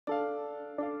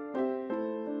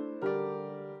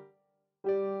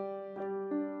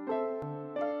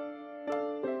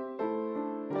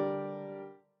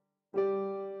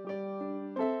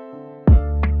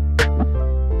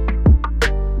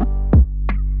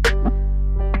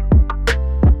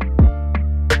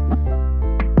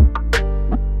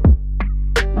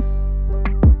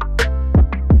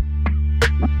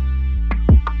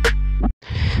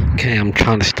Okay, I'm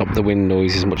trying to stop the wind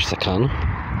noise as much as I can.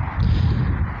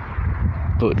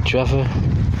 But do you ever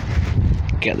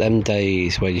get them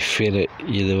days where you feel it,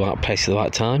 you're the right place at the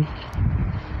right time?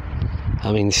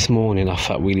 I mean, this morning I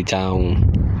felt really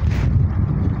down.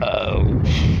 I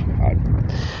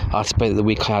suppose that the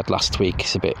week I had last week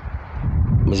was a bit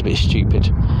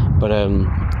stupid. But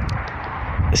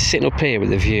sitting up here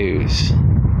with the views,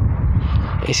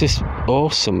 it's just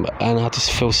awesome, and I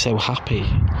just feel so happy.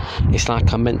 It's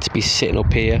like I'm meant to be sitting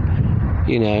up here,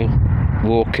 you know,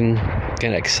 walking,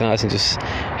 getting exercise, and just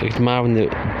admiring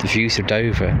the views of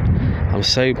Dover. I'm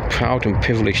so proud and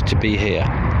privileged to be here.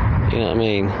 You know what I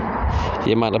mean?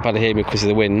 You might not be able to hear me because of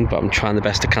the wind, but I'm trying the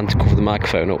best I can to cover the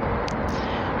microphone up.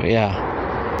 But yeah,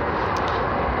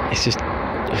 it's just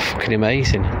fucking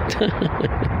amazing.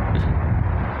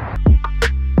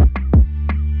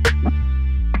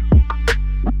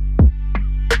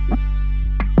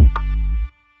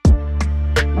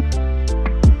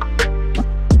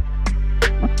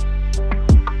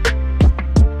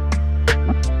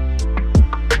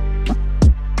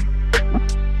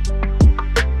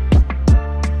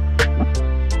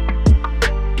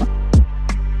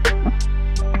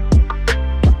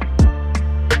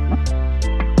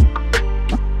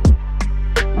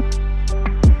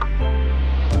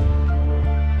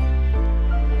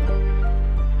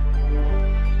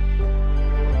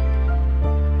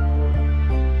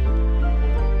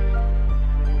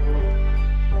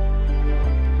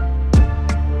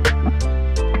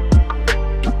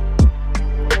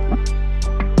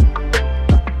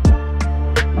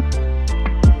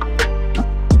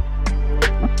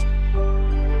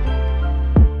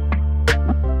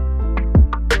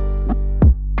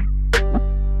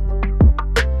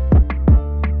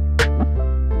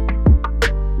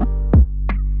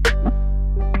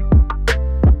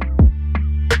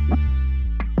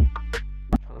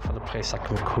 Place I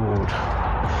can record.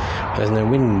 There's no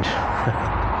wind.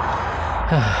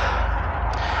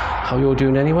 How are you all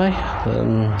doing anyway?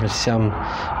 Let's see, I'm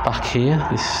back here,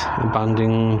 this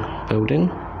abandoned building,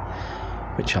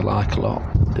 which I like a lot.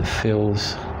 It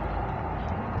feels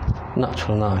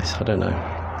natural and nice, I don't know.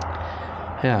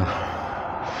 Yeah.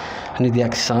 I need the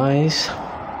exercise.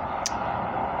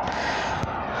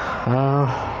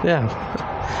 Yeah.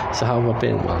 So how have I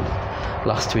been, man?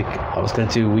 Last week, I was going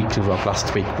to do a weekly vlog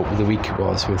last week, but the week it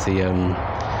was with the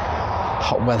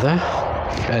hot weather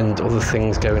and other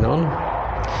things going on,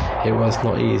 it was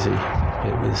not easy.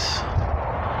 It was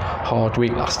a hard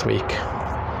week last week.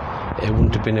 It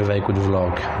wouldn't have been a very good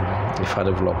vlog if I'd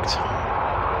have vlogged.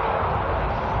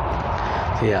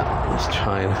 So yeah, let's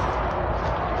try and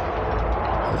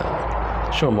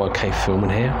sure I'm okay filming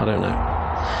here, I don't know.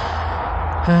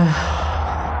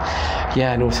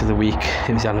 Yeah, and also the week,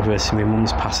 it was the anniversary of my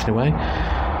mum's passing away,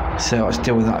 so I had to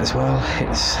deal with that as well.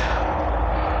 It's,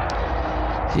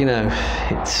 you know,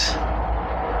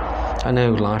 I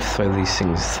know life throws these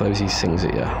things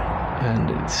at you,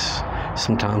 and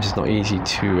sometimes it's not easy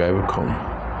to overcome,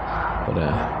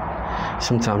 but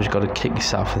sometimes you've got to kick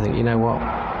yourself and think, you know what,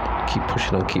 keep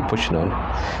pushing on,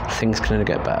 things can only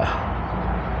get better,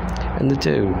 and they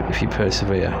do if you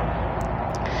persevere.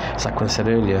 It's like when I said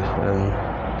earlier,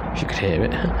 if you could hear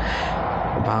it,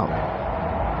 about,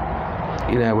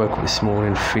 you know, I woke up this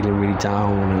morning feeling really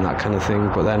down and that kind of thing,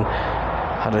 but then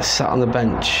I just sat on the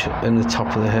bench in the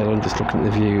top of the hill and just looking at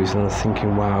the views, and I'm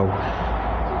thinking, wow,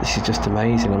 this is just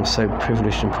amazing. I'm so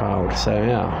privileged and proud. So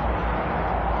yeah,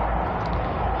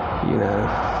 you know,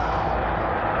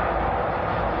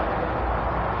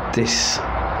 this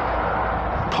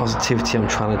positivity I'm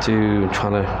trying to do,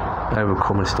 trying to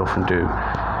overcome and stuff and do,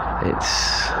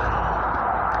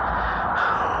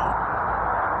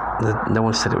 no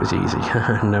one said it was easy.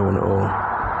 No one at all.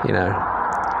 You know,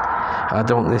 I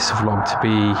don't want this vlog to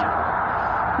be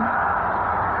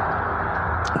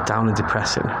down and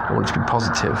depressing. I want it to be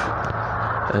positive.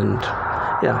 And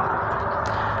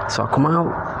yeah, so I'll come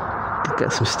out,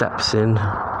 get some steps in.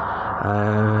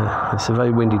 It's a very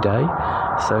windy day,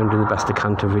 so I'm doing the best I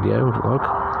can to video vlog.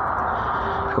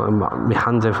 I've got my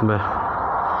hand over my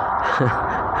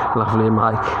lavalier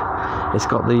mic. It's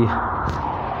got the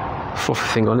fluffy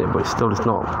thing on it, but it's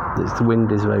not. The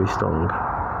wind is very strong.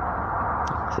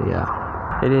 So yeah,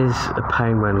 it is a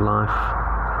pain when life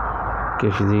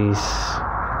gives you these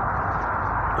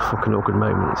fucking awkward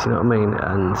moments, you know what I mean?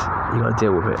 And you got to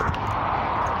deal with it.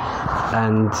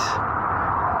 And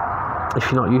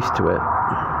if you're not used to it,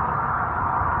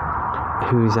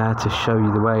 who's there to show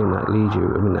you the way and that lead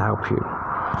you, to help you?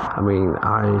 I mean,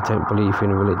 I don't believe in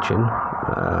a religion.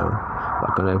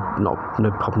 I've got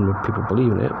no problem with people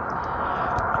believing it.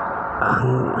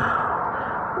 And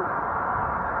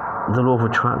the law of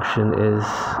attraction is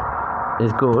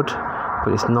good,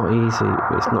 but it's not easy.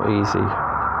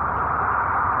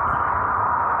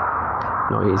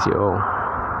 Not easy at all.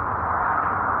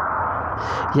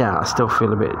 Yeah, I still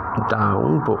feel a bit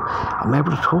down, but I'm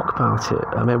able to talk about it.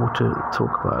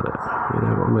 You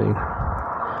know what I mean?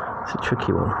 It's a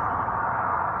tricky one.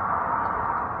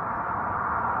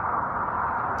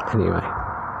 Anyway,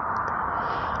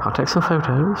 I'll take some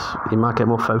photos. You might get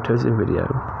more photos in video,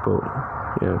 but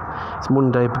it's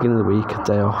Monday, beginning of the week, a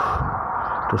day off.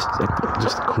 Just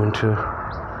coming to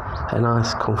a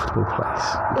nice, comfortable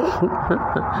place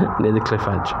near the cliff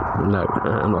edge. No,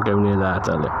 I'm not going near there, I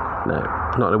tell you. No,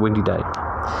 not on a windy day.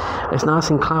 It's nice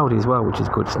and cloudy as well, which is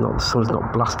good. The sun's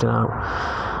not blasting out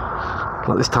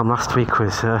like this time last week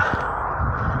was. It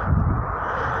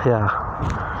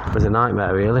was a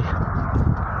nightmare, really.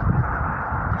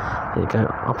 There you go.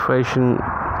 Operation.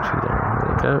 There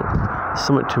you go.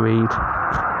 Something to read.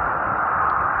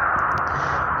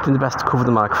 Doing the best to cover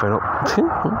the microphone up.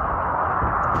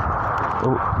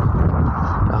 Oh,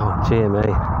 dear me.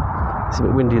 It's a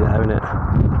bit windy there, isn't it?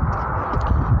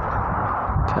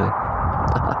 Okay.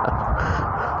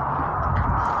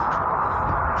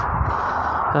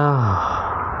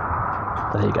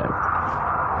 There you go.